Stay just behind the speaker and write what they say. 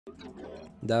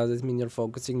Does it mean you're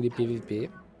focusing the PvP?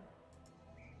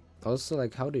 Also,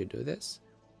 like, how do you do this?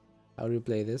 How do you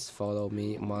play this? Follow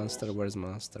me. Monster, where's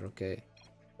Monster? Okay.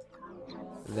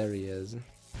 There he is.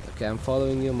 Okay, I'm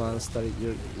following you, Monster.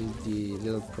 You're the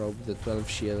little probe, the 12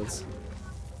 shields.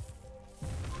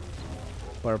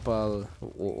 Purple.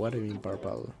 What do you mean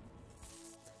purple?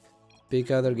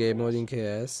 Pick other game mode in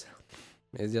KS.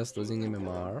 It's just losing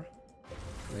MMR.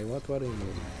 Wait, what do you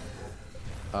mean?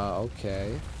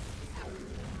 Okay.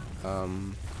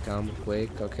 Come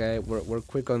quick. Okay, we're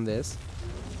quick on this.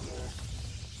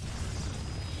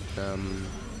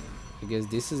 I guess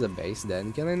this is a base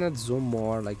then. Can I not zoom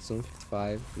more, like zoom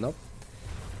 55? Nope.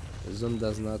 Zoom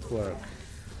does not work.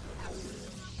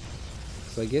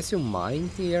 So I guess you mine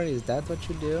here, is that what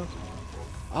you do?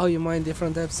 Oh, you mine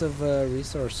different types of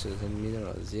resources and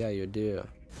minerals. Yeah, you do.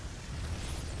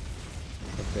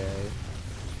 Okay.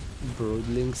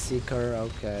 Broodling Seeker,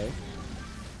 okay.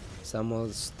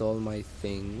 Someone stole my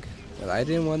thing. But I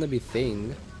didn't want to be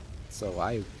thing, so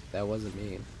that wasn't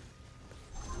me.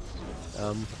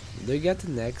 Do you get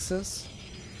the Nexus?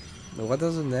 What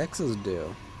does the Nexus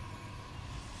do?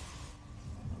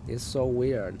 It's so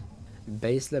weird.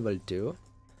 Base level 2.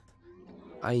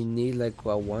 I need like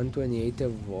a 128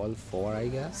 of all 4, I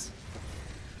guess.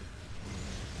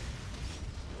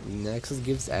 Nexus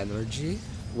gives energy?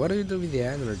 What do you do with the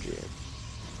energy?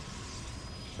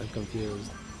 I'm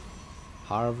confused.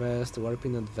 Harvest,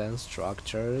 warping advanced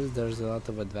structures. There's a lot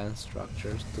of advanced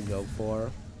structures to go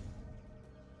for.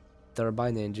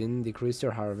 Turbine engine, decrease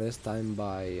your harvest time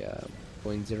by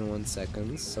 0.01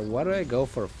 seconds. So what do I go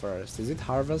for first? Is it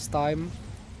harvest time?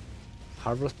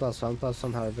 Harvest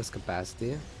 +1 harvest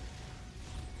capacity.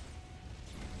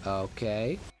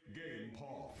 Okay.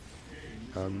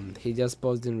 He just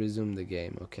paused and resumed the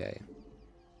game. Okay.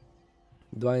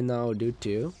 Do I now do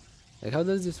 2? Like, how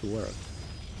does this work?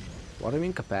 What do you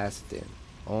mean capacity?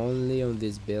 Only on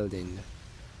this building.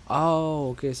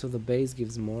 Oh, okay, so the base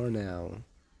gives more now.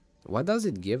 What does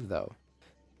it give though?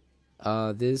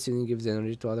 This unit gives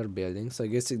energy to other buildings, so I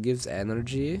guess it gives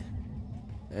energy.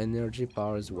 Energy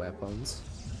powers weapons.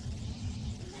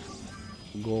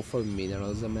 Go for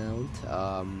minerals amount.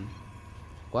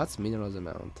 What's minerals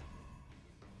amount?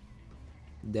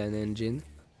 Then engine.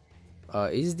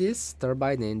 Is this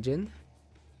turbine engine?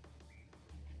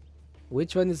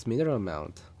 Which one is mineral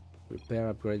amount? Repair,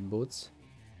 upgrade boots.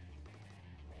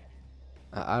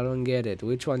 I don't get it.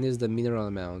 Which one is the mineral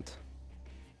amount?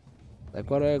 Like,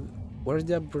 where's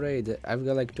the upgrade? I've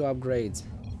got like 2 upgrades.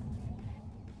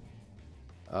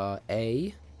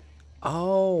 A.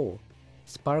 Oh,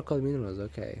 sparkle minerals.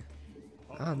 Okay.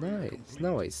 Ah, nice.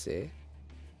 Now I see.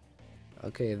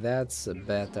 Okay, that's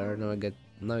better. Now I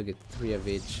get 3 of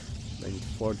each. I need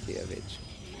 40 of each.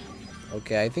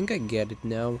 Okay, I think I get it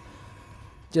now.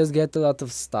 Just get a lot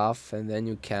of stuff and then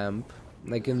you camp,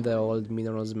 like in the old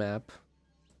Mineralz map.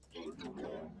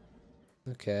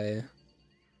 Okay.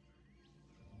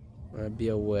 Be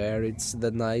aware it's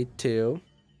the night too.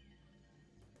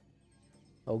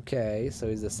 Okay, so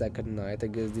it's the second night. I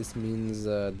guess this means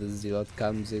the Zealot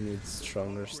comes in with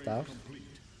stronger stuff.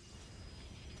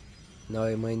 Now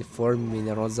I mine 4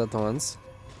 minerals at once.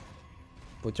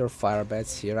 Put your fire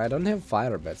bats here. I don't have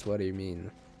fire bats, what do you mean?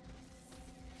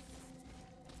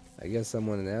 I guess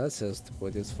someone else has to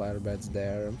put his fire bats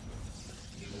there.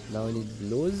 Now I need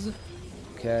blues.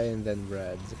 Okay, and then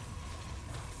reds.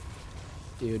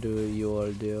 You do, you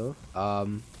all do.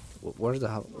 Where's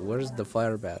the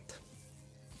fire bat?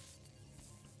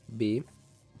 B.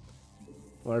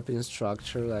 Warping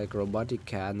structure like robotic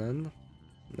cannon.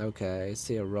 Okay, I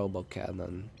see a robo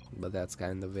cannon, but that's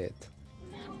kind of it.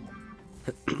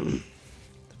 The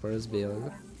first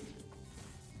build.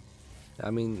 I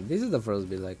mean, this is the first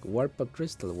build, like warp a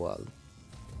crystal wall.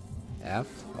 F,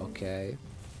 okay.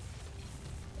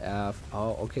 F,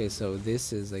 oh, okay, so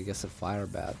this is, I guess, a fire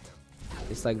bat.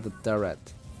 It's like the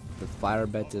turret. The fire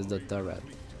bat is the turret.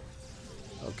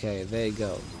 Okay, there you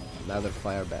go. Another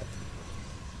fire bat.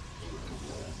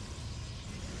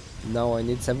 Now I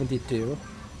need 72.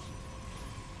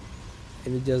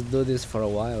 And you just do this for a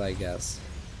while, I guess.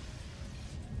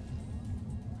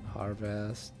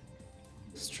 Harvest.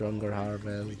 Stronger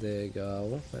harvest, there you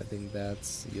go. I think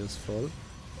that's useful.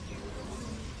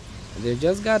 And you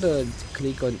just gotta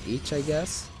click on each, I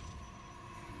guess.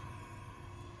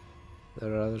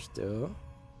 There are others too.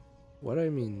 What do I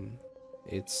mean?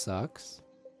 It sucks.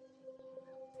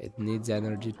 It needs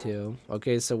energy too.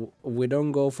 Okay, so we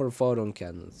don't go for photon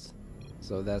cannons.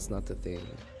 So that's not a thing.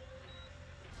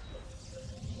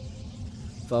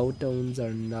 Photons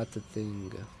are not a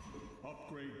thing.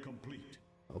 Upgrade complete.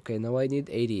 Okay, now I need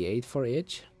 88 for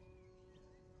each.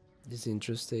 This is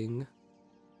interesting.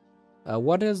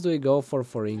 What else do we go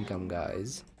for income,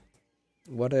 guys?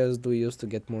 What else do we use to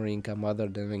get more income other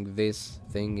than like this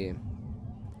thingy?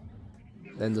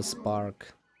 Then the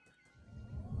spark.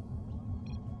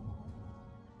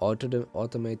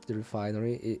 Automated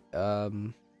refinery.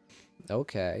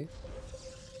 Okay.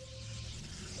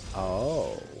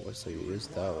 Oh, so you use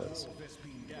those.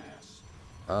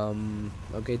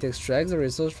 Okay, it extracts the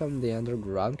resource from the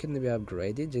underground. Can be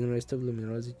upgraded. Generates 2 blue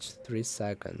minerals each 3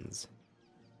 seconds.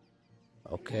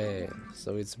 Okay,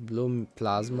 so it's blue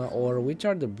plasma, or which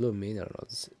are the blue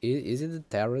minerals? Is it the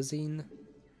terrazine?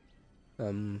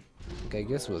 Okay, I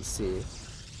guess we'll see.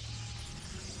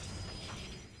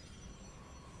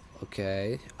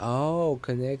 Okay. Oh,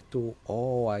 connect to...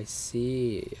 Oh, I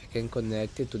see. I can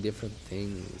connect it to different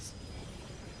things.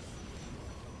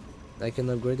 I can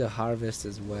upgrade the harvest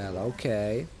as well.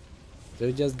 Okay. So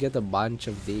you just get a bunch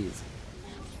of these.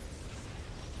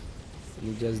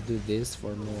 You just do this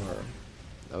for more.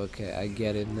 Okay, I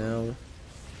get it now.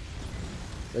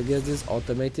 I guess these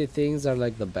automated things are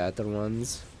like the better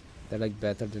ones. They're like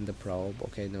better than the probe.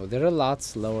 Okay, no, they're a lot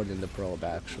slower than the probe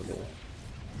actually.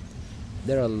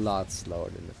 They're a lot slower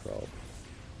than the probe.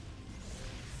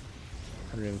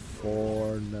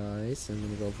 104, nice. I'm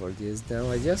gonna go for this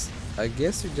now. I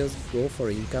guess you just go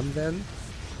for income then.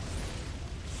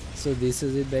 So this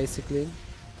is it basically.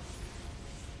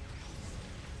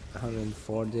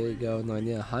 104, there you go. No, I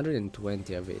need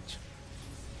 120 of each.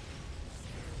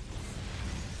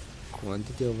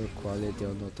 Quantity over quality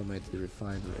on automated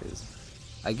refineries.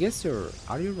 I guess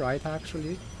are you right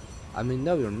actually? I mean,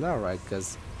 no, you're not right,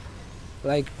 because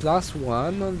like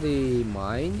 +1 on the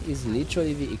mine is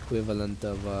literally the equivalent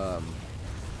of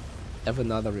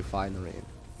another refinery.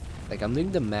 Like, I'm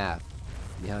doing the math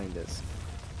behind this.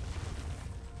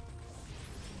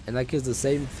 And like it's the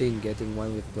same thing getting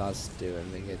one with +2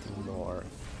 and then getting more.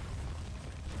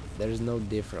 There is no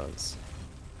difference.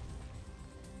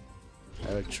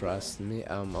 Trust me.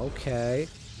 Okay.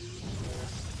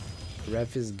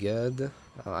 Ref is good.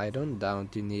 I don't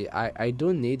doubt you need. I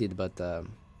do need it, but I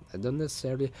don't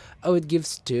necessarily. Oh, it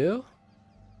gives 2.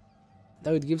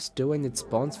 No, it gives 2 when it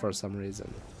spawns for some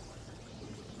reason.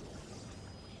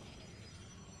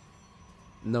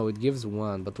 No, it gives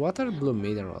 1. But what are blue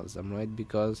minerals? I'm right,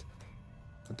 because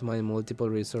to mine multiple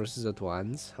resources at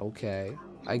once. Okay.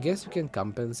 I guess you can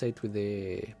compensate with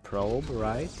the probe,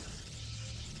 right?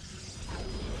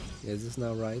 Is this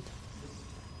now right?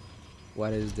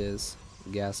 What is this?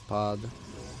 Gas pod.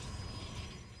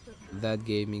 That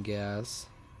gave me gas.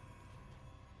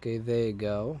 Okay, there you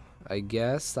go. I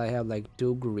guess I have like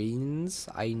 2 greens.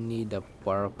 I need a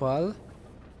purple.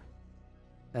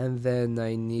 And then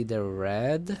I need a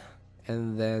red.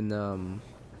 And then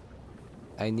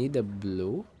I need a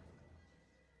blue.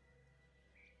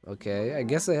 Okay, I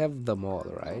guess I have them all,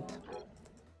 right?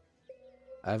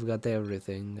 I've got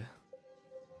everything.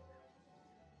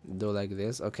 Do like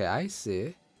this. Okay, I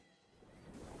see.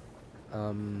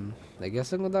 I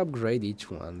guess I'm gonna upgrade each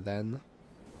one then.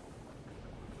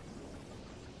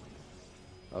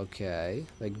 Okay,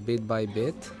 like bit by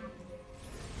bit.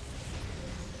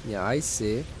 Yeah, I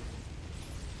see.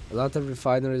 A lot of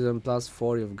refineries and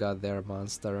 +4 you've got there,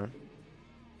 monster.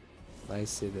 I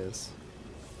see this.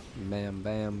 Bam,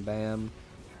 bam, bam.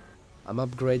 I'm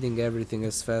upgrading everything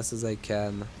as fast as I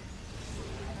can.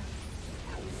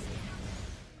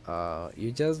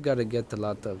 You just gotta get a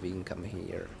lot of income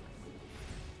here.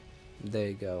 There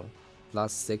you go.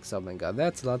 +6, oh my god,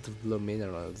 that's a lot of blue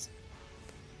minerals.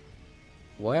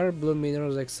 Why are blue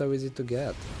minerals like so easy to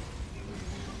get?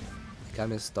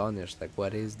 I'm astonished, like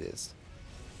what is this?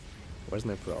 Where's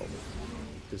my probe?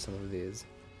 Do some of these.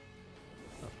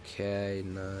 Okay,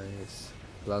 nice.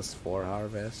 +4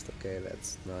 harvest, okay,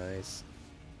 that's nice.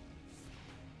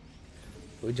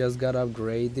 We just gotta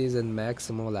upgrade these and max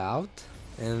them all out.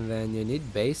 And then you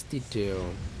need base T2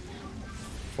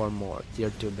 for more,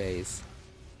 tier 2 base.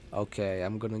 Okay,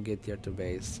 I'm gonna get tier 2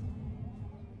 base.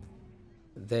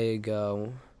 There you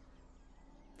go.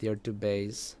 Tier 2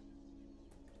 base.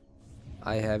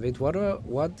 I have it.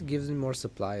 What gives me more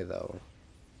supply though?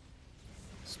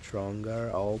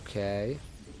 Stronger, okay.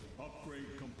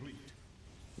 Upgrade complete.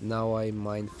 Now I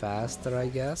mine faster, I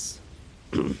guess.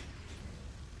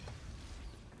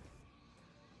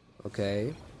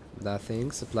 Okay,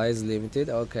 nothing. Supply is limited.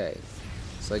 Okay,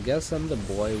 so I guess I'm the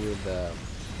boy with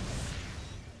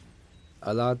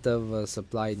a lot of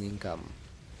supply and income.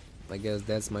 I guess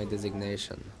that's my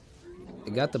designation. I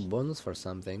got a bonus for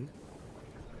something.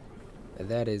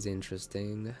 That is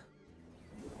interesting.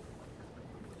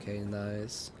 Okay,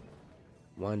 nice.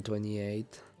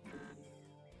 128.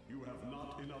 You have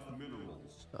not enough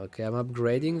minerals. Okay, I'm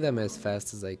upgrading them as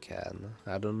fast as I can.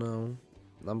 I don't know.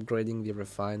 I'm upgrading the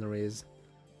refineries.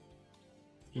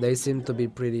 They seem to be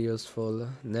pretty useful.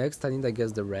 Next, I need, I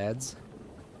guess, the reds.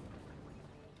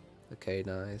 Okay,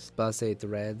 nice. Plus 8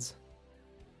 reds.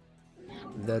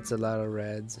 That's a lot of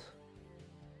reds.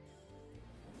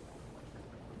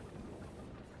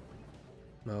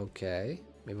 Okay,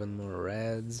 even more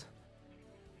reds.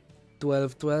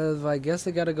 12. I guess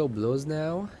I gotta go blues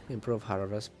now. Improve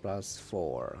harvest plus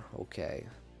 4. Okay.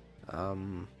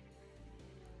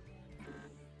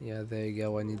 Yeah, there you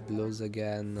go. I need blues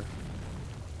again.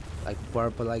 Like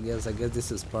purple, I guess. I guess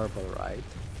this is purple, right?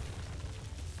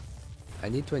 I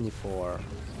need 24.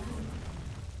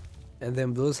 And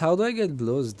then blues. How do I get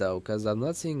blues though? Because I'm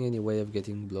not seeing any way of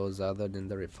getting blues other than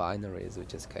the refineries,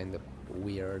 which is kind of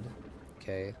weird.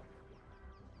 Okay.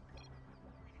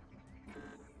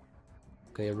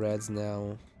 Okay, reds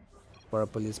now.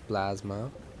 Purple is plasma.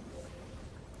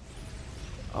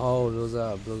 Oh, those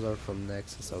are from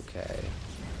Nexus. Okay,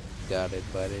 got it,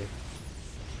 buddy.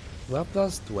 Well,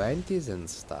 plus 20s and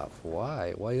stuff.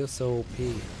 Why? Why are you so OP?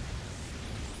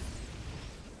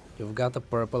 You've got a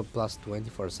purple plus 20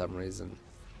 for some reason.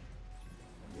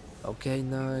 Okay,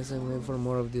 nice. I'm waiting for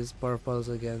more of these purples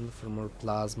again, for more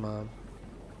plasma.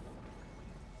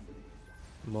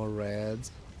 More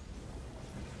reds.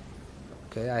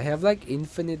 Okay, I have like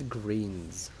infinite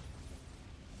greens.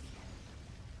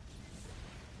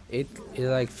 It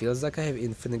like feels like I have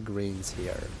infinite greens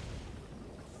here.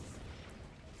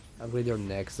 Upgrade your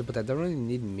next, but I don't really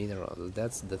need minerals.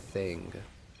 That's the thing.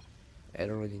 I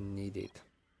don't really need it.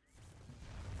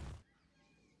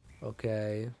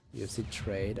 Okay, you see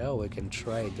trade. Oh, we can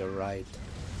trade, you're right.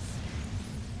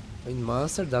 I mean,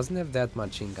 monster doesn't have that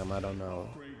much income, I don't know.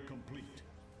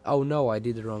 Oh no, I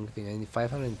did the wrong thing. I need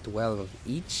 512 of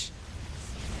each.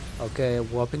 Okay,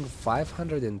 whopping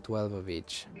 512 of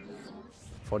each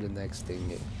for the next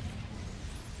thingy.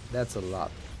 That's a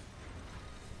lot.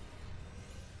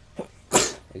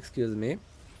 Excuse me.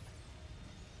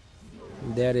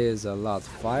 That is a lot.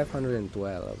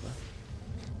 512.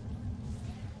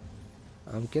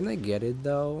 Can I get it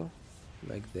though?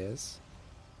 Like this.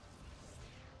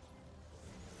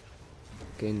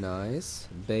 Okay, nice.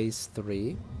 Base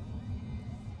 3.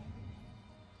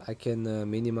 I can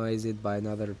minimize it by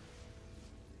another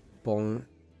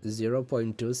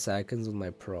 0.2 seconds on my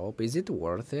probe. Is it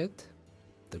worth it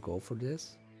to go for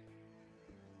this?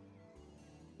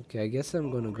 Okay, I guess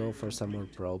I'm gonna go for some more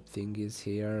probe thingies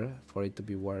here for it to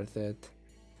be worth it.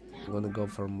 I'm gonna go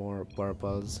for more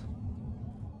purples.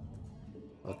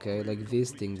 Okay, like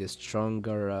this thing, the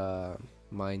stronger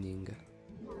mining.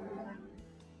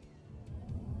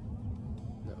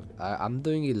 No, I'm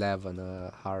doing 11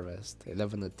 harvest,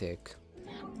 11 a tick.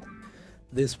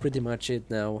 This is pretty much it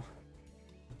now.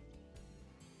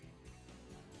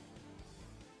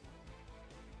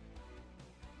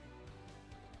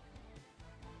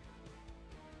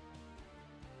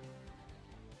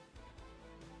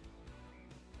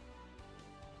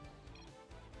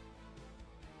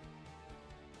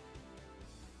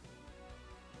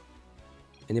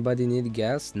 Anybody need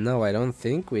gas? No, I don't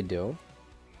think we do.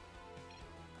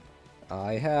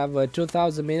 I have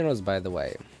 2000 minerals, by the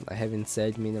way. I have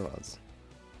insane minerals.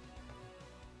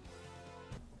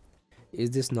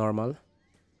 Is this normal?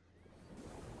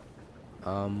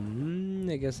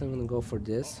 I guess I'm gonna go for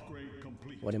this.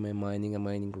 What am I mining? I'm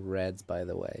mining reds, by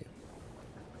the way.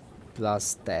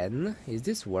 Plus 10. Is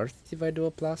this worth it if I do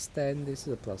a plus 10? This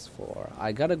is a plus 4.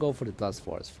 I gotta go for the plus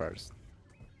 4s first.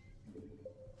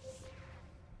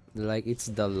 Like, it's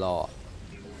the law.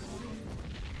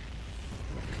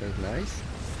 Okay, nice.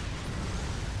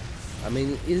 I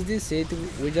mean, is this it?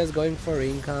 We're just going for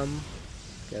income?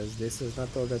 Because this is not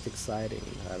all that exciting.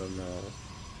 I don't know.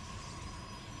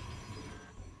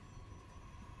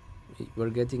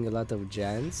 We're getting a lot of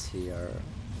gens here.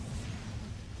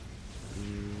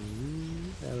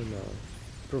 I don't know.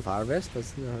 Proof harvest?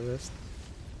 What's the harvest?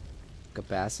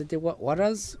 Capacity? What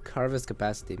does harvest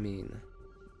capacity mean?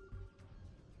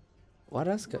 What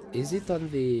else? Is it on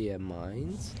the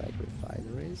mines, like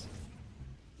refineries?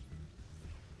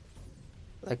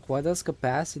 Like, what does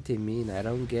capacity mean? I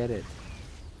don't get it.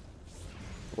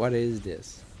 What is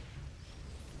this?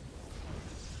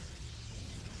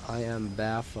 I am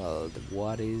baffled.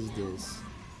 What is this?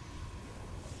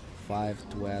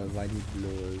 512. I need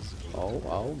blues.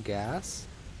 Oh, gas.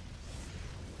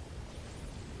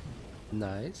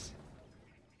 Nice.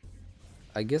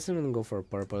 I guess I'm gonna go for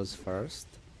purples first.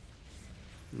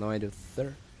 No, I do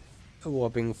a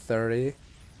whopping 30.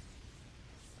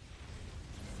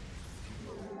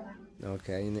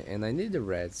 Okay, and I need the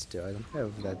reds too. I don't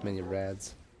have that many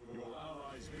reds.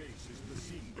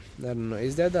 I don't know.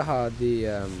 Is that the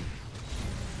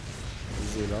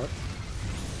Zealot?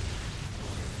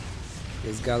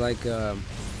 It's got like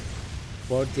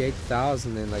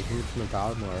 48,000 and like infinite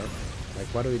armor. Like,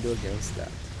 what do we do against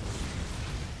that?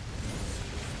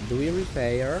 Do we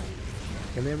repair?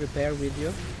 Can I repair with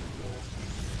you?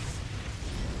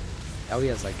 Oh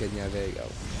yes, I can. Yeah, there you go.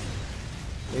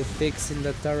 We're fixing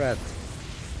the turret.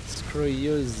 Screw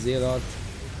you, Zealot.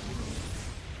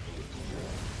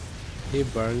 He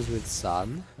burns with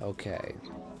sun. Okay.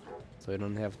 So we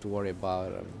don't have to worry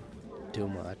about him too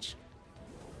much.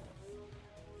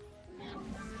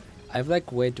 I have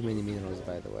like way too many minerals,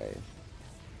 by the way.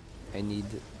 I need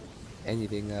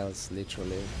anything else,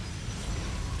 literally.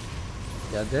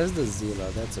 Yeah, there's the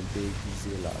Zealot. That's a big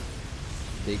Zealot.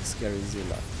 Big scary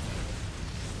Zealot.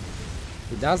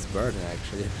 He does burn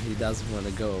actually. He doesn't want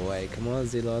to go away. Come on,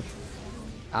 Zealot.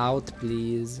 Out,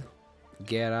 please.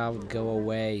 Get out, go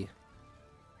away.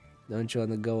 Don't you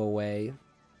want to go away?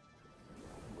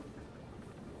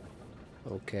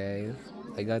 Okay.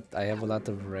 I have a lot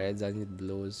of reds. I need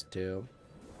blues too.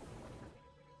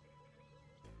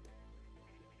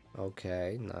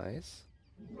 Okay, nice.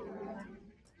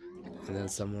 And then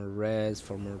some more reds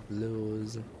for more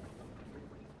blues.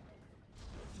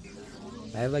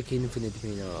 I have like infinite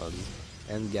minerals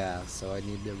and gas, so I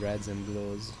need the reds and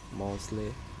blues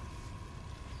mostly.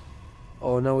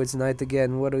 Oh no, it's night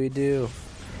again. What do we do?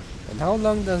 And how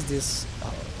long does this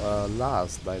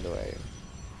last, by the way?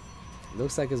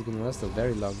 Looks like it's gonna last a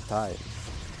very long time.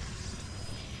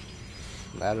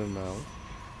 I don't know.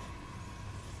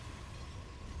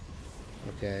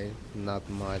 Okay, not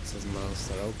much as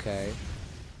monster. Okay.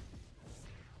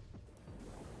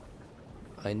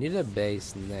 I need a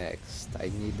base next.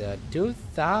 I need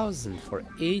 2,000 for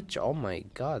each. Oh my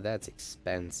god, that's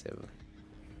expensive.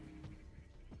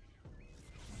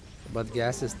 But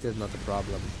gas is still not a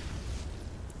problem.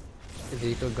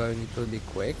 Vehicle going, it will be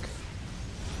quick.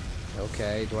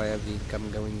 Okay, do I have the income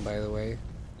going, by the way?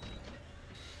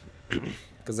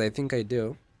 Because I think I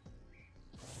do.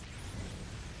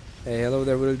 Hey, hello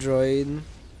there, Will Droid.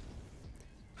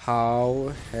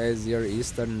 How has your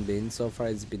Eastern been so far?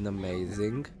 It's been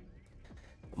amazing.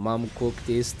 Mom cooked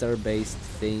Easter based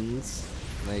things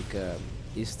like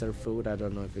Easter food. I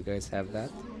don't know if you guys have that,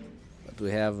 but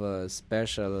we have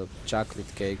special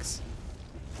chocolate cakes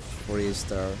for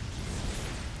Easter.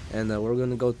 And we're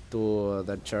gonna go to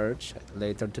the church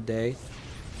later today,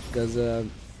 because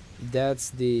that's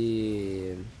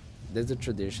the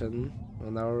tradition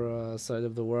on our side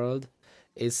of the world.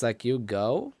 It's like you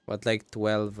go at like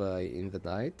 12 in the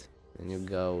night, and you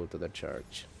go to the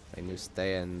church, and you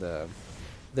stay, and the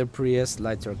priest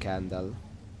lights your candle,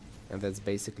 and that's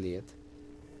basically it.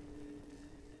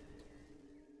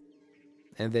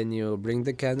 And then you bring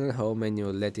the candle home and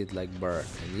you let it like burn.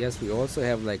 And yes, we also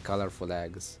have like colorful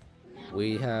eggs.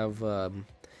 We have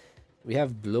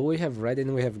blue, we have red,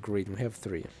 and we have green. We have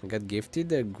 3. We got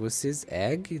gifted a goose's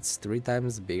egg. It's 3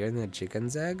 times bigger than a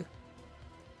chicken's egg.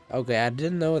 Okay, I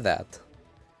didn't know that.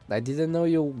 I didn't know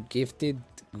you gifted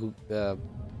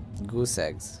goose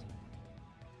eggs.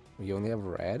 We only have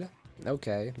red?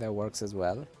 Okay, that works as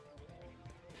well.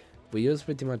 We used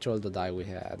pretty much all the dye we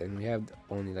had, and we have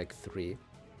only like 3.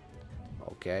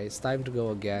 Okay, it's time to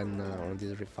go again on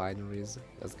these refineries.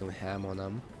 Let's go ham on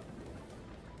them.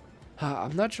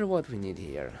 I'm not sure what we need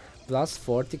here. Plus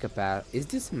 40 capacity. Is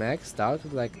this maxed out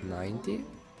with like 90?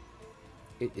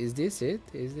 Is this it?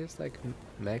 Is this like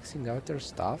maxing out their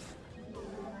stuff?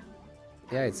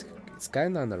 Yeah, it's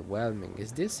kind of underwhelming.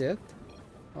 Is this it?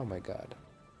 Oh my god.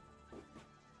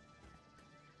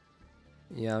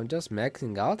 Yeah, I'm just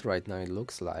maxing out right now, it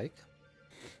looks like.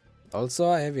 Also,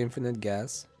 I have infinite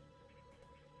gas.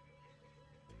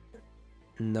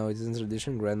 No, it isn't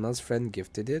tradition. Grandma's friend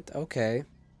gifted it. Okay.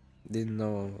 Didn't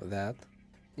know that.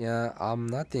 Yeah, I'm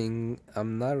not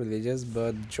religious,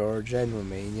 but Georgia and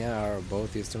Romania are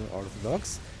both Eastern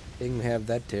Orthodox. I think we have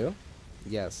that too.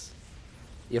 Yes.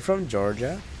 You're from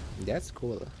Georgia? That's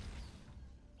cool.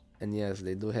 And yes,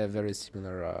 they do have very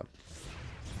similar, I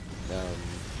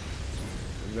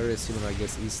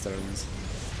guess, Easterns.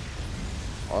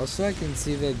 Also, I can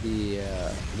see that the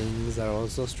Lings are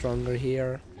also stronger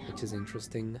here, which is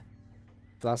interesting.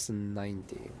 Plus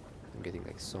 90. I'm getting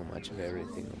like so much of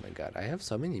everything. Oh my god, I have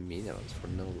so many minerals for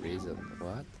no reason.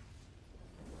 What?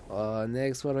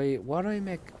 Next, what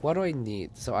do I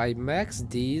need? So I max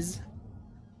these.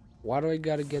 What do I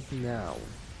gotta get now?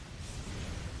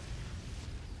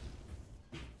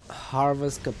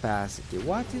 Harvest capacity.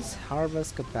 What is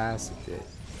harvest capacity?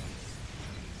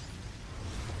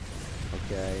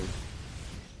 Okay.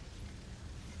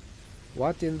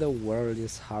 What in the world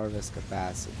is harvest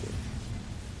capacity?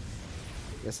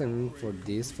 Guess I'm looking for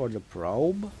this for the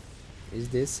probe? Is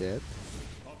this it?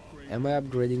 Am I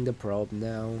upgrading the probe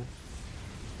now?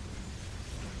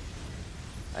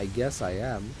 I guess I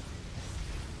am.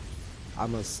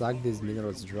 I'ma suck these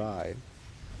minerals dry.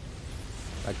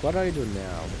 Like, what do I do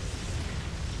now?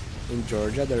 In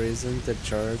Georgia there isn't a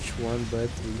church one, but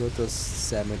we go to a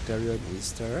cemetery on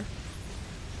Easter.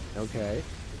 Okay.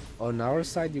 On our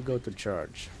side you go to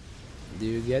church. Do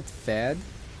you get fed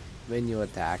when you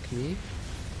attack me?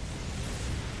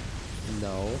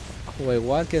 No. Wait,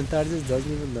 what? Kentardes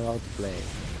doesn't even know how to play.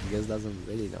 I guess doesn't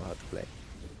really know how to play.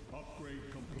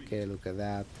 Okay, look at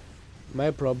that.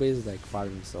 My probe is like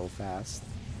farming so fast.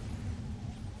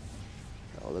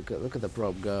 Oh, look at the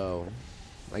probe go.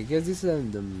 I guess this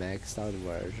is the maxed out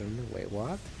version. Wait,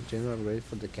 what? General rate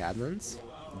for the cannons?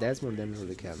 That's more damage for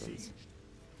the cannons.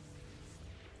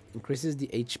 Increases the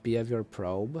HP of your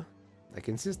probe. I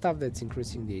can see stuff that's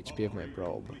increasing the HP of my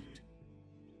probe.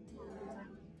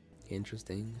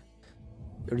 Interesting.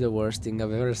 You're the worst thing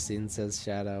I've ever seen, says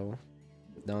Shadow.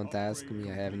 Don't ask me,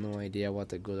 I have no idea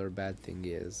what a good or bad thing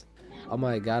is. Oh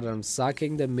my god, I'm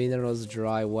sucking the minerals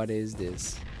dry, what is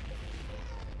this?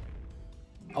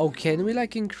 Oh, can we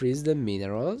like increase the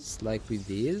minerals? Like with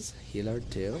these? Healer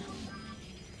too?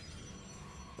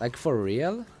 Like for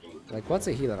real? Like what's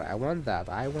a healer? I want that,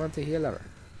 I want a healer.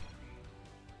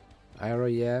 Arrow,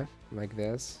 yeah, like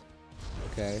this.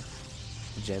 Okay.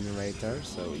 Generator,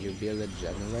 so you build a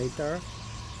generator.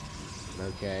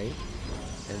 Okay.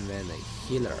 And then a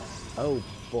healer. Oh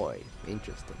boy,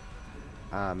 interesting.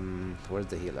 Where's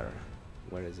the healer?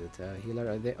 Where is it?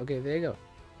 Healer, okay, there you go.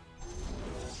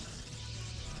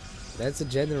 That's a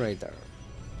generator.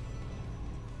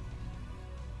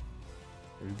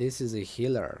 And this is a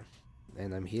healer.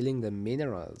 And I'm healing the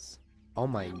minerals. Oh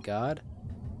my god.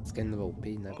 It's kind of OP,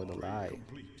 not gonna lie.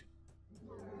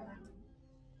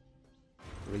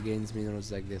 Regains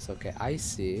minerals like this. Okay, I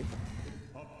see.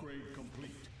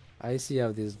 I see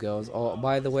how this goes. Oh,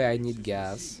 by the way, I need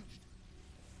gas.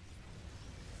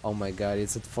 Oh my god,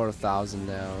 it's at 4,000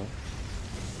 now.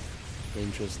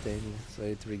 Interesting. So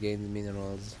it regains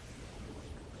minerals.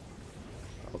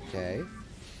 Okay.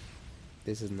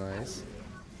 This is nice.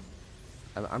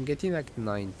 I'm getting like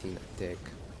 19 tick.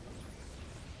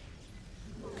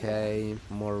 Okay,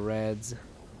 more reds.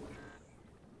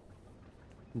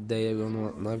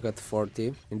 Now I've got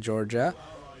 40 in Georgia.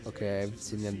 Okay, I've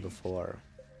seen that before.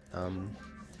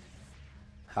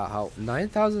 How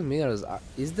 9,000 minerals?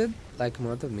 Is that like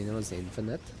amount of minerals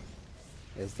infinite?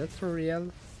 Is that for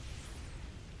real?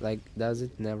 Like, does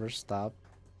it never stop?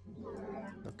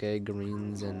 Okay,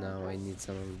 greens, and now I need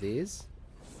some of these.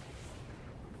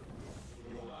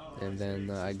 And then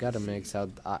I gotta max out.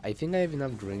 I think I have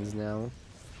enough greens now.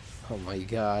 Oh my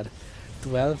god,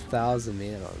 12,000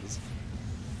 minerals.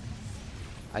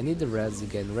 I need the reds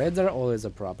again. Reds are always a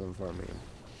problem for me.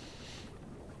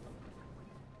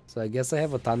 So I guess I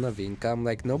have a ton of income.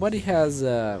 Like nobody has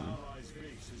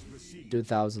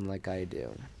 2,000 like I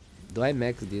do. Do I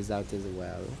max these out as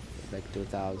well? Like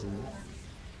 2,000.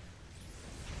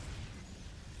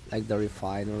 Like the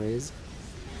refineries.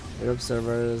 Europe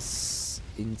servers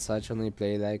in such only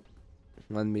play like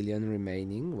 1 million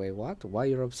remaining. Wait, what? Why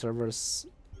Europe servers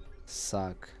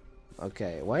suck?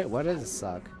 Okay, why does it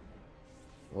suck?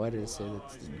 Why do you say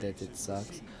that it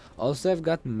sucks? Also, I've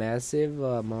got massive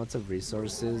amounts of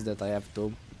resources that I have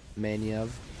too many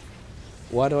of.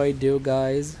 What do I do,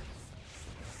 guys?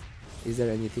 Is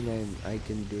there anything I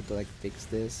can do to like fix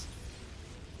this?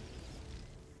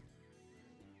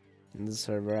 In the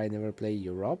server, I never play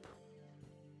Europe.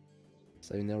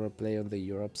 So you never play on the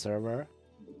Europe server?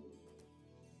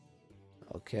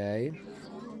 Okay.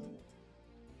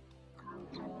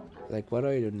 Like, what do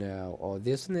I do now? Oh,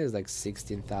 this one is like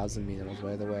 16,000 minerals,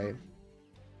 by the way.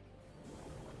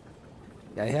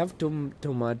 I have too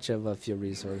much of a few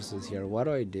resources here. What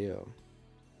do I do?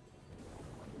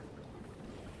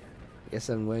 Guess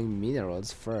I'm going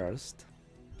minerals first.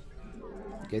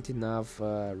 Get enough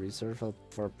resource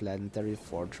for planetary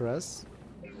fortress.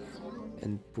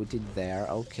 And put it there.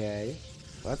 Okay.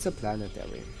 What's a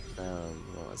planetary?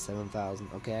 7,000.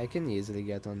 Okay, I can easily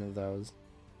get one of those.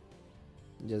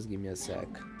 Just give me a sec.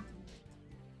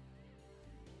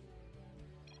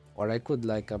 Or I could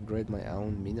like upgrade my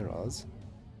own minerals.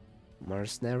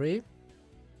 Mercenary.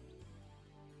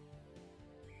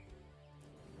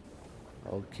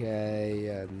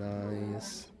 Okay,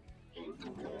 nice.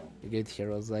 You get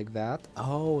heroes like that.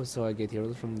 Oh, so I get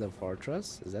heroes from the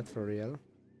fortress? Is that for real?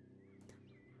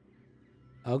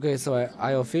 Okay, so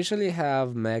I officially have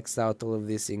maxed out all of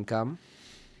this income.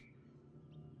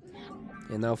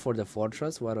 And now for the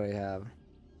fortress, what do I have?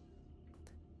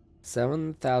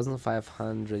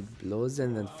 7,500 blues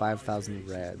and then 5,000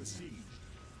 reds.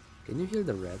 Can you heal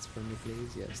the reds for me,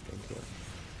 please? Yes, thank you.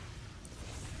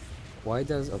 Why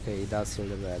does... Okay, it does heal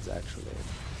the reds, actually.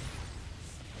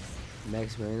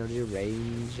 Maximum energy,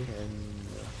 range,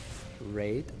 and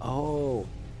rate. Oh!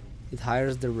 It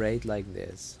hires the rate like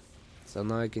this. So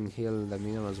now I can heal the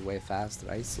minerals way faster,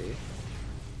 I see.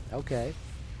 Okay.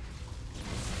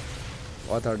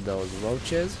 What are those?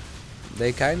 Roaches?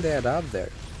 They kinda add up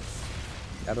there.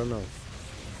 I don't know.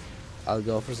 I'll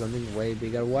go for something way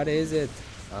bigger. What is it?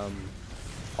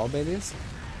 Obelisk?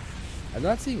 I'm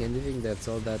not seeing anything that's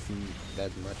all that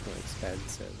much more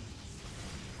expensive.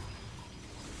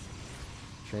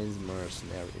 Trains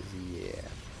mercenaries, yeah.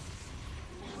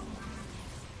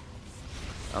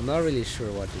 I'm not really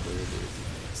sure what to do with it.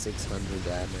 600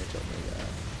 damage, oh my god.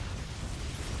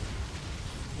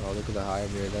 Oh, look at the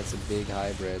hybrid, that's a big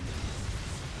hybrid.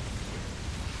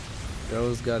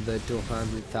 Rose got the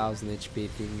 200,000 HP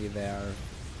thingy there,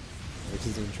 which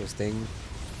is interesting.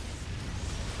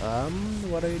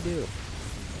 What do you do?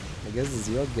 I guess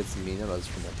the Zerg gets minerals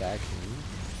from attacking.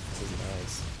 This is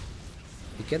nice.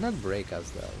 He cannot break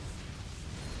us though.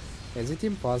 Is it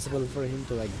impossible for him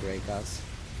to like break us?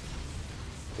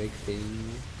 Big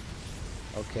thing.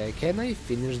 Okay, can I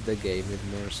finish the game with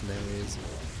mercenaries?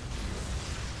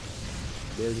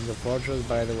 Building a fortress,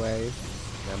 by the way.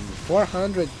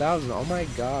 400,000, oh my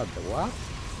god, what?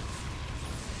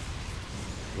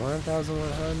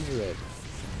 1,100.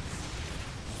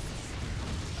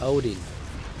 Odin.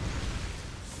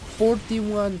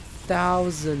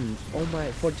 41,000. Oh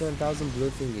my, 41,000 blue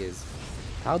thing is.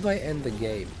 How do I end the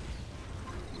game?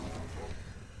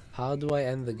 How do I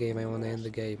end the game? I want to end the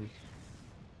game.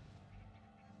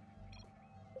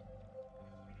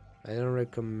 I don't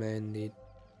recommend it.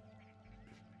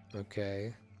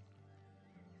 Okay.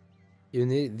 You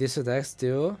need this attacks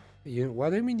too? What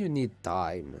do you mean you need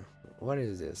time? What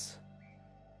is this?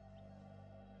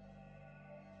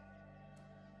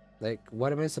 Like,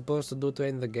 what am I supposed to do to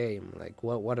end the game? Like,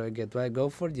 what do I get? Do I go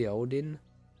for the Odin?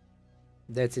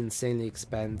 That's insanely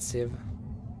expensive.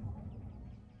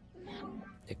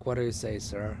 Like, what do you say,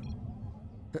 sir?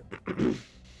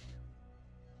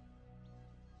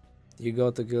 You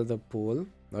go to kill the pool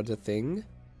or the thing.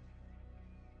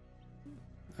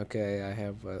 Okay, I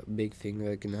have a big thing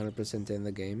that I can 100% end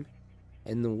the game.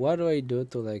 And what do I do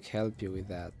to like help you with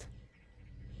that?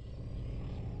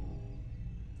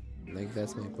 Like,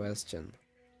 that's my question.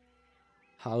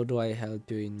 How do I help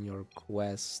you in your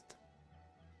quest?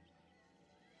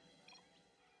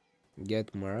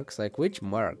 Get marks? Like, which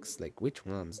marks? Like, which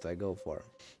ones do I go for?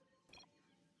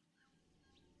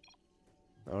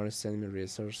 Or send me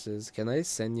resources. Can I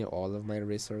send you all of my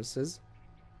resources?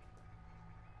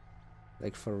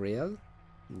 Like, for real?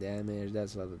 Damage,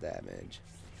 that's a lot of damage.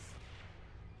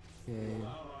 Okay.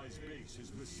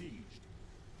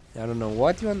 I don't know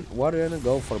what do you wanna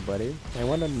go for, buddy? I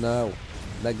wanna know.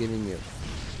 Not giving you.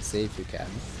 See if you can.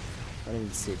 I don't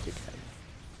even see if you can.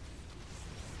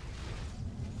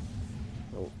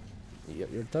 Oh,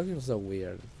 you're talking so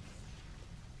weird.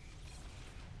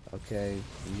 Okay,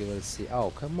 you will see.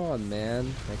 Oh, come on,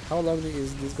 man. Like, how long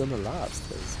is this gonna last?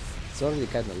 'Cause it's already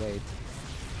kinda late.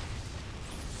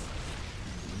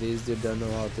 This dude don't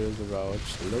know how to use the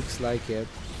roach. Looks like it.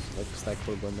 Looks like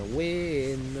we're gonna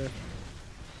win.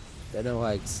 Don't know how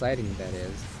exciting that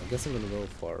is. I guess I'm gonna go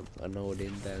for an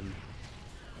Odin then.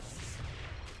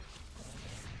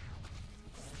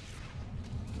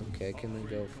 Okay, can I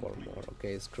go for more?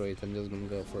 Okay, screw it. I'm just gonna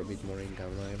go for a bit more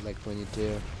income. I have like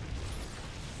 22.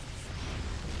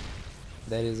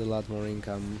 That is a lot more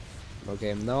income.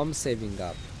 Okay, now I'm saving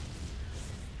up.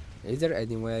 Is there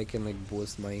any way I can like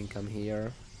boost my income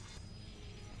here?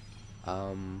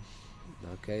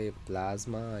 Okay,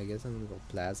 plasma. I guess I'm gonna go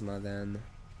plasma then.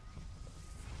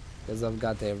 Because I've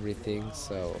got everything,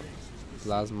 so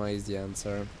plasma is the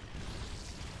answer.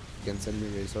 You can send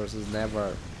me resources.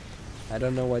 Never. I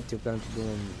don't know what you plan to do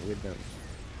with them.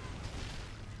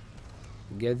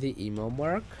 Get the emo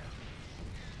mark.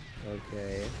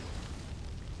 Okay.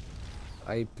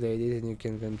 I played it and you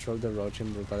can control the roach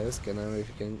and brutalisk, and I don't know if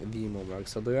you can get the emo mark.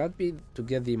 So do you want me to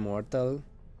get the immortal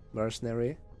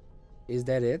mercenary? Is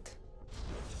that it?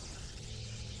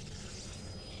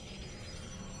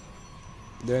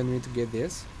 Do I need to get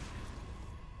this?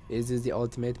 Is this the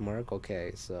ultimate mark?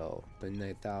 Okay, so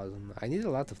 29,000. I need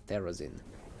a lot of terrazine.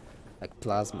 Like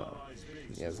plasma.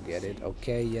 Yes, get it.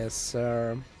 Okay, yes,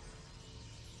 sir.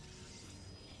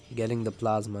 Getting the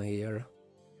plasma here.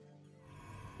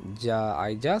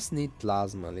 I just need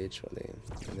plasma, literally.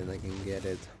 And then I can get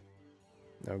it.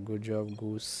 Oh, good job,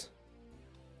 Goose.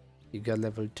 You got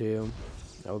level 2.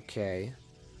 Okay.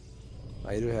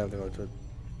 I do have level 2.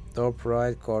 Top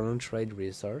right corner, trade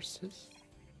resources.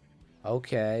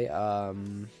 Okay,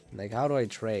 like how do I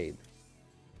trade?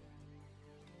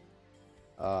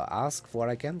 Ask for,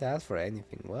 I can't ask for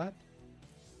anything. What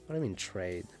do I mean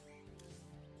trade?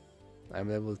 I'm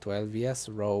level 12, yes,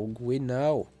 rogue, we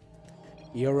know.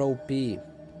 You're OP.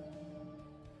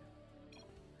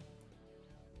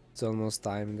 It's almost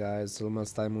time, guys, it's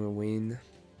almost time we win.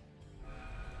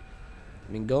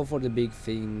 I mean, go for the big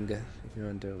thing if you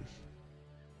want to.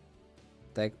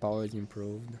 Tech power is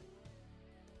improved.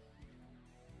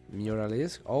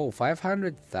 Mineralz, oh,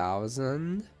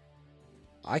 500,000.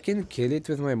 I can kill it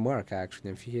with my mark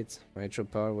actually if he hits. My true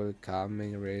power will come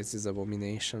and erase his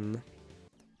abomination.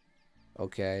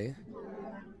 Okay.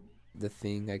 The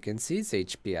thing, I can see its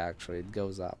HP actually, it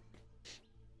goes up.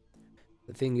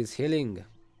 The thing is healing.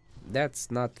 That's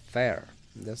not fair.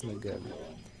 That's not good.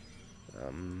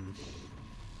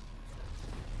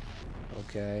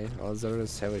 Okay, all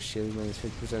Zergs have a shield minus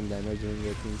 50% damage during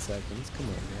 18 seconds. Come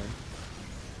on, man.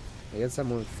 I get some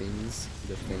more things.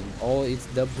 The thing. Oh, it's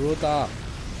the Bruta!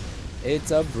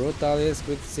 It's a Brutalist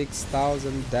with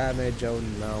 6,000 damage. Oh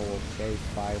no, okay,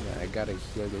 fine. I gotta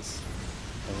heal this.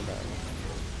 Hold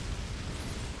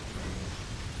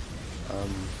on.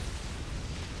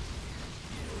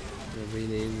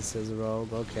 Really, this is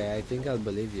rogue. Okay, I think I'll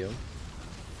believe you.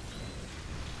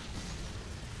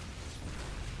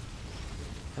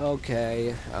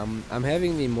 Okay, I'm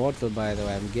having the immortal, by the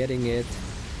way. I'm getting it.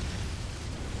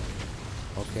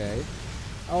 Okay.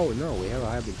 Oh no, we have a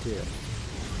hybrid too.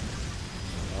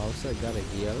 Also, I gotta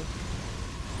heal.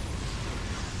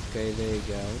 Okay, there you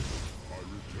go.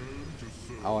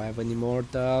 Oh, I have an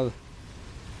immortal.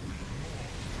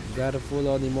 Got a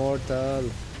full-on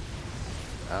immortal.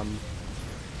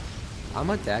 I'm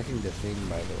attacking the thing,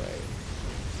 by the way.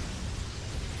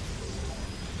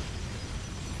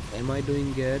 Am I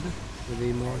doing good with the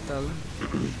immortal?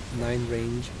 9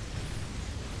 range,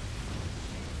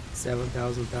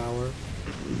 7,000 power.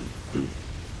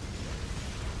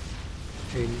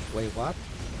 Change. Wait, what?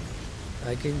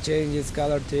 I can change its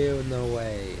color too? No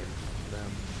way.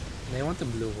 I want the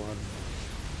blue one.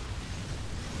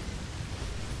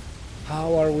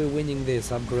 How are we winning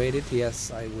this? Upgrade it?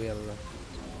 Yes, I will,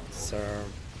 sir.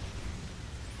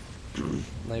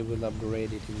 I will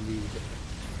upgrade it indeed.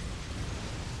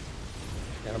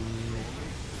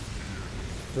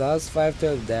 Plus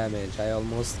 512 damage. I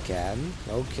almost can.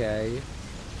 Okay.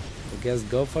 I guess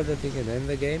go for the thing and end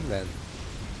the game then.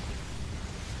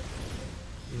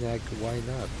 Like, why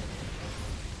not?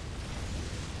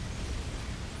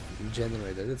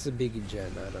 Generator. It's a big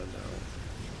gen. I don't know.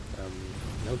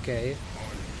 Okay.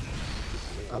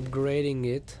 Upgrading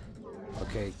it.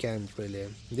 Okay, can't really.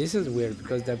 This is weird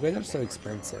because the upgrades are so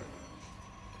expensive.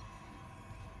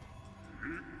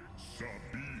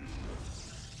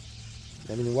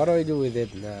 I mean, what do I do with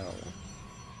it now?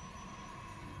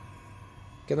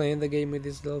 Can I end the game with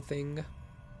this little thing?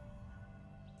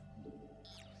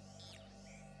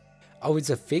 Oh, it's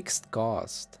a fixed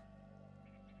cost.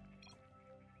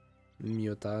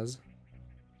 Mutas.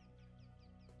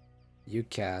 You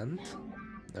can't.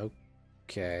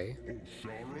 Okay.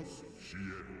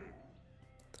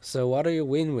 So what do you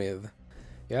win with?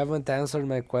 You haven't answered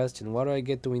my question. What do I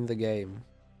get to win the game?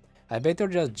 I bet you're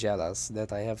just jealous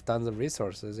that I have tons of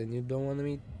resources and you don't want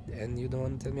me and you don't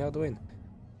want to tell me how to win.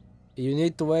 You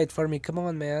need to wait for me. Come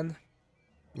on, man.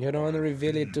 You don't want to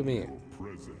reveal it to me.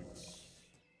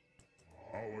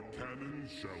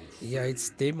 Yeah, it's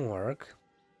teamwork.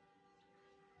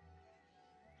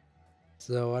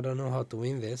 So I don't know how to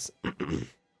win this.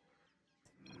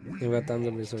 You got tons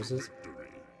of resources.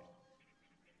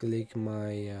 Click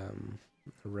my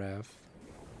ref.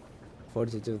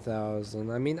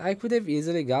 42,000. I mean, I could have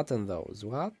easily gotten those.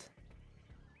 What?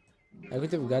 I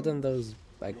could have gotten those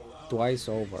like twice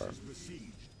over.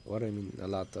 What I mean, a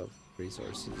lot of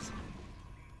resources.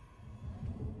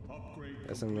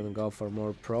 Guess I'm gonna go for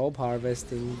more probe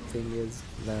harvesting thingies.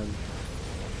 Then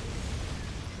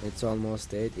it's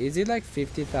almost 8. Is it like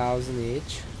 50,000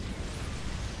 each?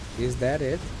 Is that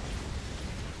it?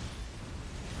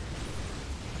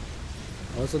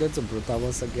 Also, that's a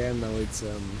Brutalis again. Now it's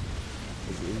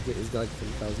it's got like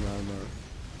 50,000 armor.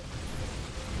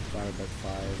 Firebet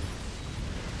 5.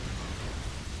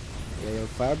 Yeah, your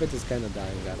Firebet is kind of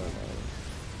dying. I don't know.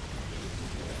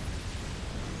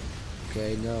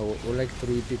 Okay, no, we're like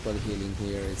 3 people healing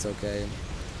here. It's okay.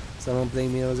 Someone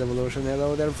playing Mineralz Evolution.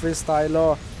 Hello there,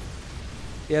 Freestylo.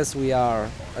 Yes, we are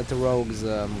at the Rogue's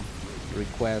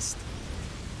request.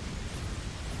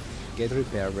 Get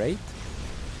repair rate.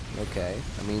 Okay,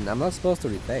 I mean, I'm not supposed to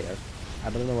repair. I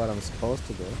don't know what I'm supposed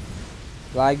to do.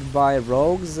 Like, by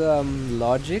Rogue's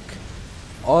logic,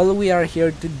 all we are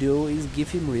here to do is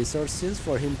give him resources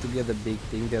for him to get a big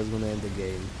thing that's gonna end the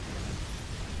game.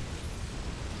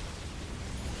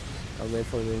 I'll wait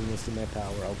for the Reynor to my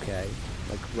power, okay.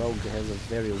 Like, Rogue has a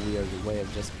very weird way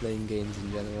of just playing games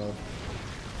in general.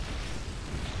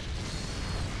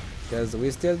 Because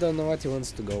we still don't know what he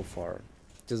wants to go for.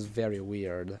 Just very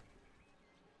weird.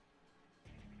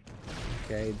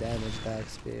 Okay, damage, attack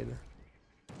speed.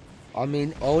 I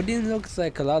mean, Odin looks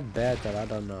like a lot better, I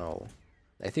don't know.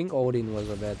 I think Odin was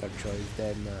a better choice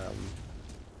than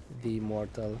the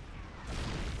Immortal.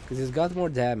 Because he's got more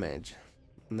damage.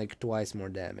 Like twice more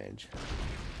damage.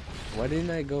 Why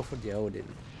didn't I go for the Odin?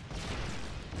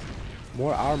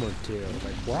 More armor too.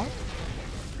 Like what?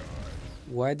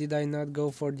 Why did I not go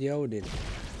for the Odin?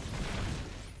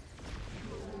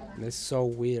 That's so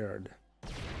weird.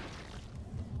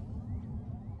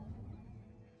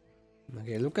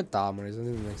 Okay, look at armor, isn't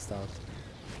it mixed out?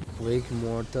 Wake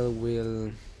Mortal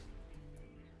will...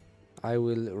 I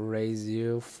will raise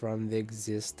you from the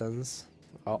existence.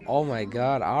 Oh my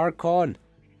god, Archon!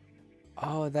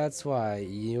 Oh, that's why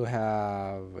you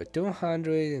have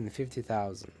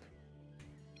 250,000.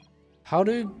 How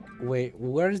do you... Wait,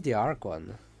 where's the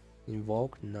Archon?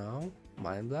 Invoke now?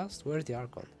 Mind Blast? Where's the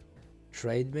Archon?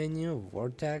 Trade menu,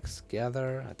 Vortex,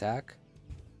 Gather, Attack.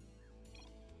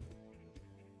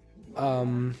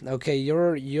 Okay,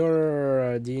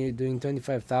 you're doing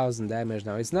 25,000 damage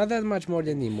now. It's not that much more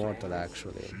than the Immortal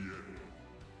actually.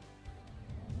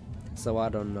 So I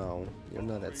don't know. You're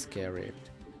not that scary.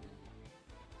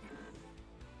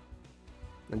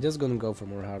 I'm just gonna go for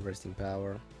more harvesting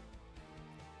power.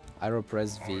 Aero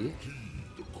press V.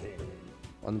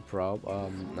 On probe.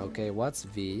 Okay, what's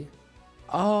V?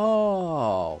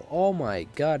 Oh my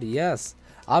god, yes.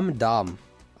 I'm dumb.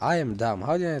 I am dumb.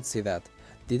 How did I not see that?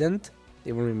 Didn't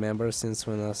even remember since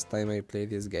when last time I played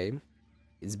this game.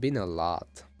 It's been a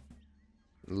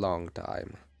long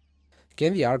time.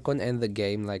 Can the Archon end the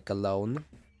game like alone?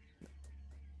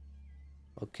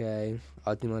 Okay,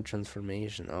 ultimate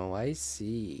transformation. Oh, I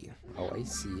see. I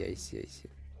see.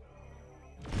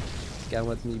 Come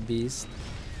with me, beast.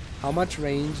 How much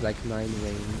range? Like 9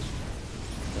 range.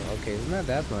 Oh, okay, it's not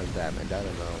that much damage. I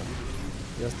don't know.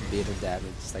 Just a bit of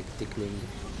damage. It's like tickling.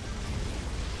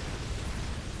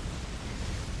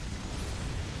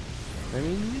 I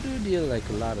mean, you do deal like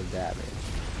a lot of damage.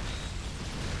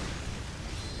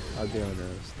 I'll be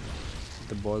honest.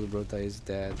 The Bold Bruta is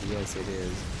dead. Yes, it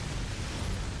is.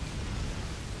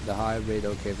 The hybrid,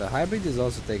 okay, the hybrid is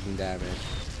also taking damage.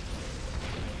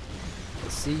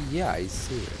 See, yeah, I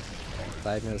see.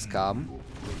 Time has come.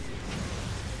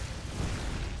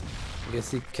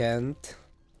 Guess he can't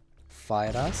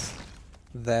fight us.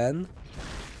 Then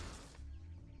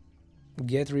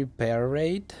get repair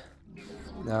rate.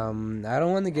 I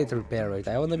don't want to get repair rate.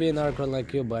 I want to be an Archon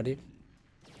like you, buddy.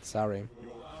 Sorry.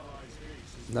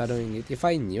 Not doing it. If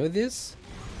I knew this,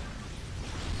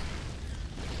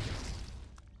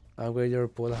 upgrade your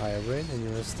pool hybrid and you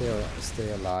will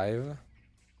stay alive.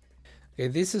 Okay,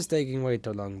 this is taking way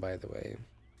too long, by the way.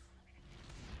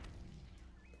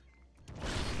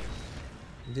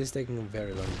 This is taking a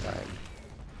very long time.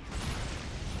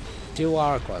 2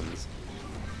 Archons.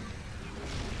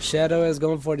 Shadow has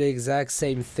gone for the exact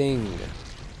same thing.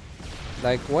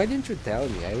 Like, why didn't you tell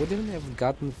me? I wouldn't have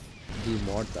gotten the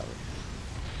Immortal.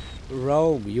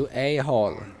 Rogue, you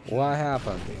a-hole. What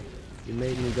happened? You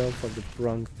made me go for the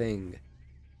wrong thing.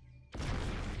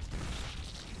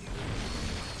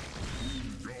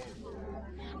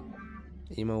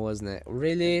 Emo wasn't...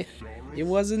 Really? It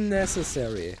wasn't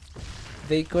necessary.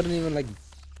 They couldn't even, like,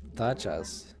 touch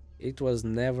us. It was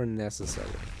never necessary.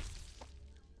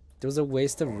 It was a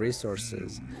waste of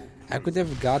resources. I could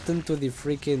have gotten to the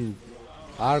freaking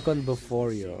Archon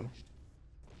before you.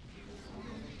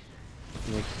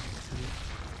 Like,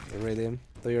 really?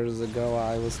 2 years ago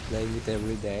I was playing it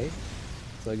every day.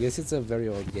 So I guess it's a very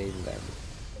old game then.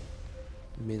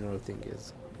 Mineral thing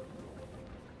is.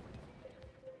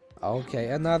 Okay,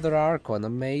 another Archon,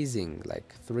 amazing.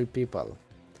 Like 3 people.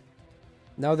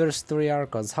 Now there's 3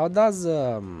 Archons. How does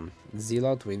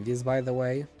Zealot win this, by the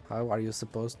way? How are you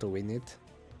supposed to win it?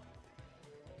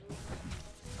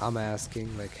 I'm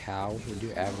asking, like, how would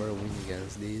you ever win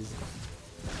against these?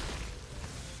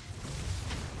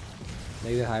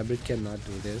 Maybe the hybrid cannot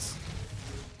do this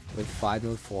with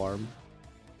final form.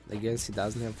 I guess he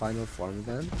doesn't have final form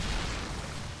then.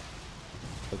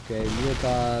 Okay,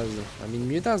 Mutas. I mean,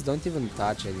 Mutas don't even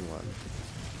touch anyone.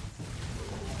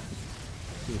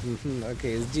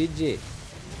 Okay, it's GG.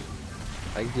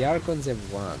 Like the Archons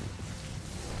have won.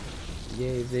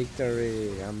 Yay,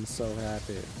 victory! I'm so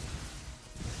happy.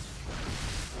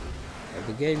 And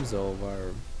the game's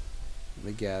over.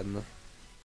 Again.